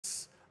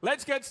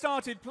Let's get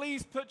started.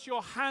 Please put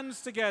your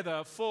hands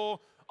together for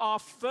our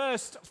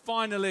first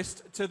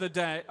finalist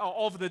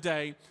of the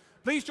day.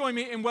 Please join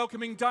me in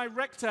welcoming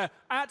director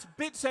at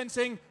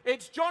Bitsensing,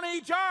 it's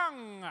Jony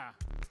Jung.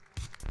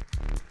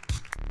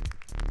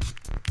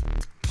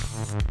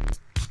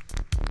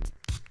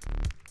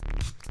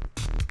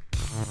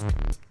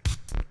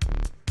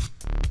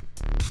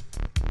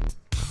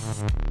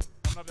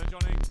 Come up there,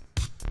 Jony.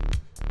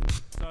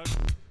 So,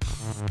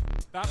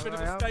 that bit of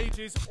the stage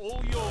is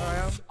all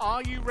yours.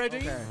 Are you ready?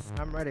 Okay,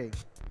 I'm ready.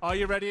 Are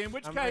you ready? In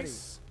which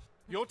case,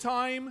 your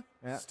time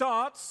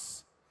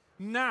starts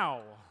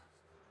now.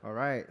 All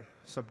right.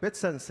 So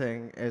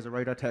bitsensing is a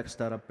radar tech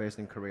startup based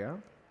in Korea.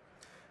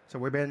 So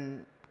we've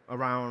been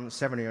around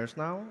 7 years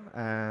now,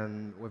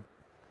 and we've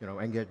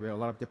engaged with a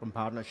lot of different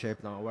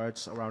partnerships and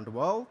awards around the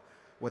world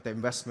with the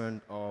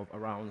investment of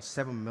around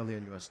 $7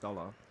 million US.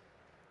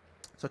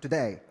 So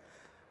today,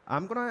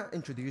 I'm going to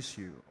introduce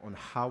you on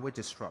how we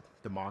disrupt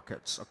the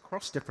markets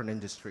across different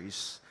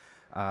industries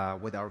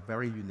with our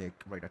very unique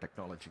radar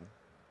technology.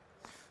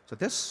 So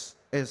this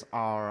is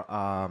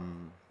our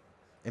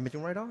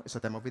imaging radar. It's a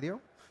demo video.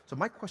 So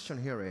my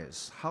question here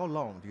is, how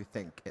long do you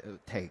think it will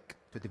take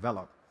to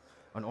develop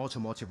an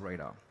automotive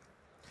radar?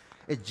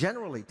 It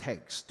generally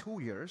takes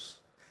 2 years,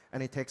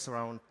 and it takes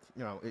around,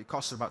 it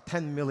costs about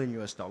 $10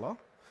 million US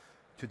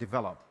to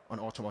develop an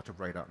automotive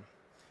radar.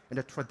 And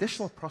the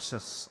traditional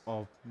process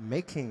of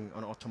making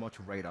an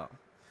automotive radar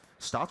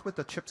starts with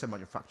the chipset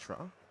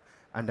manufacturer,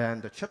 and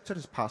then the chipset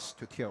is passed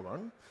to Tier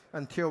 1,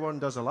 and Tier 1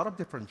 does a lot of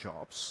different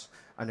jobs,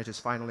 and it is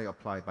finally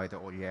applied by the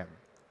OEM.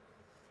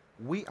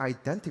 We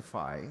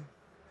identify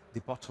the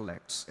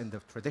bottlenecks in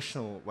the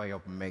traditional way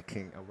of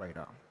making a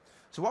radar.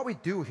 So what we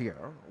do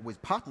here, we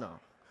partner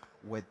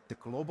with the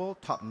global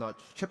top-notch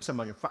chipset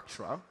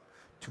manufacturer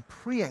to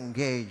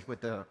pre-engage with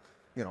the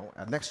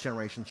next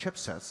generation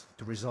chipsets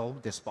to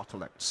resolve these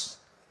bottlenecks.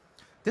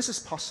 This is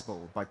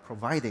possible by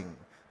providing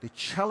the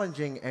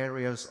challenging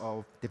areas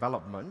of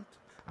development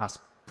as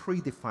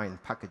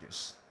predefined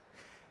packages.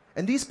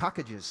 And these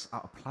packages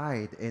are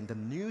applied in the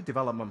new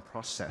development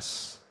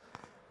process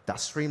that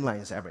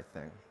streamlines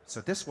everything.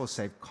 So this will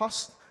save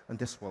cost, and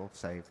this will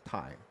save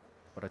time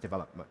for the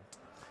development.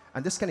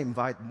 And this can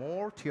invite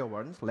more Tier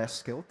 1s, less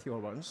skilled Tier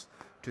 1s,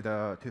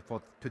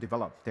 to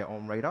develop their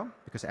own radar,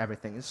 because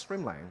everything is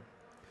streamlined.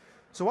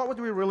 So what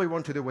we really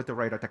want to do with the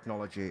radar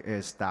technology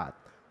is that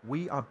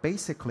we are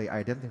basically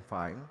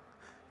identifying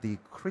the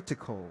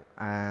critical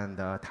and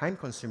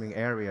time-consuming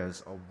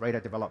areas of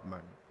radar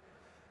development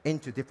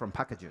into different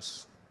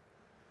packages.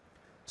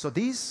 So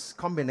these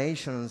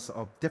combinations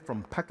of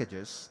different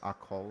packages are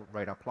called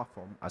radar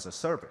platform as a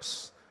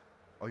service,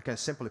 or you can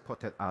simply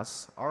put it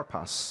as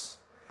RPAS.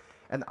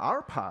 And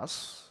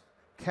RPAS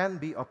can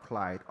be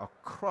applied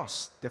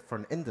across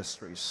different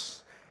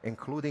industries,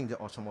 including the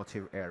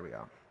automotive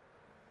area.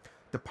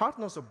 The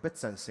partners of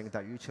bitsensing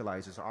that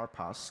utilizes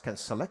RPAS can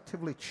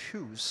selectively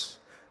choose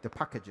the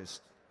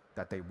packages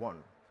that they want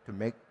to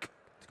make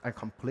and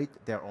complete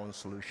their own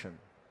solution.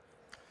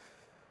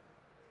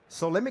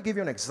 So let me give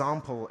you an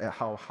example of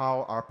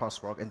how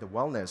RPAS work in the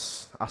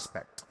wellness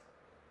aspect.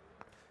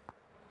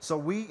 So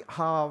we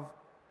have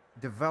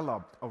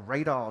developed a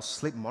radar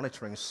sleep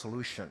monitoring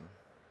solution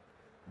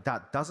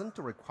that doesn't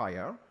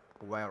require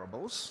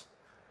wearables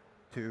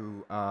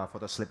for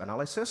the sleep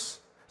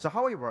analysis. So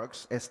how it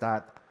works is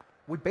that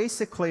we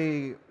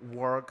basically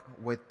work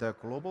with the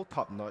global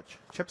top-notch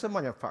chipset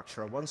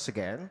manufacturer once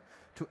again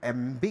to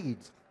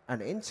embed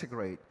and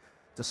integrate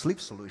the sleep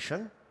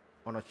solution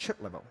on a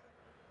chip level.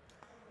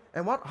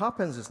 And what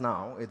happens is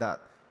that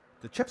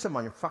the chipset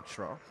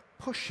manufacturer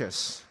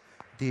pushes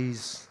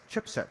these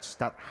chipsets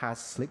that has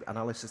sleep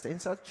analysis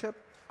inside chip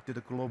to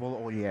the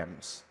global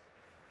OEMs.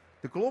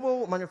 The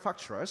global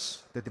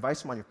manufacturers, the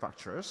device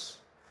manufacturers,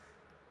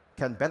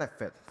 can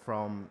benefit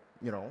from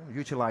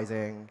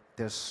utilizing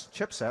this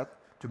chipset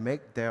to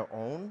make their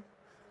own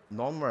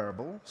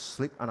non-wearable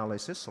sleep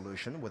analysis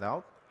solution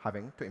without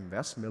having to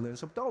invest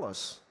millions of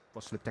dollars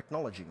for sleep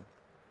technology.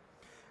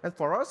 And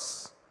for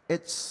us,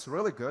 it's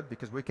really good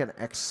because we can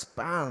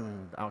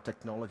expand our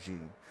technology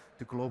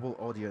to global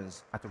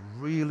audience at a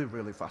really,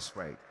 really fast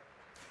rate.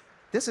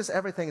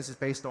 Everything is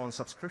based on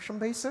subscription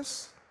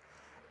basis,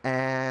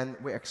 and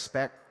we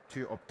expect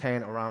to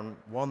obtain around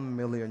 1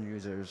 million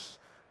users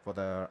for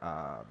the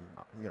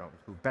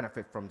who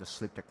benefit from the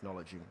sleep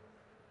technology.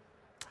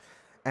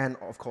 And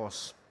of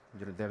course,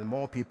 there are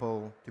more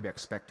people to be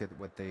expected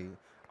with the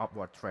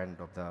upward trend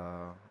of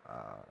the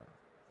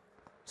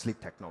sleep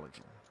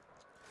technology.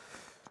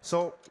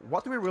 So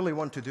what we really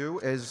want to do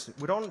is,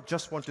 we don't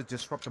just want to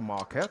disrupt the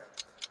market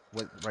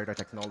with radar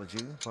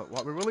technology, but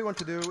what we really want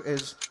to do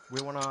is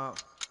we want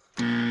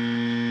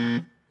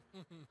to...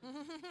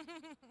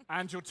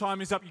 And your time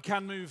is up. You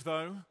can move,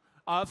 though.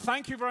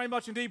 Thank you very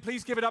much indeed.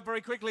 Please give it up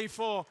very quickly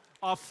for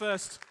our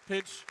first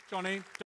pitch, Jony.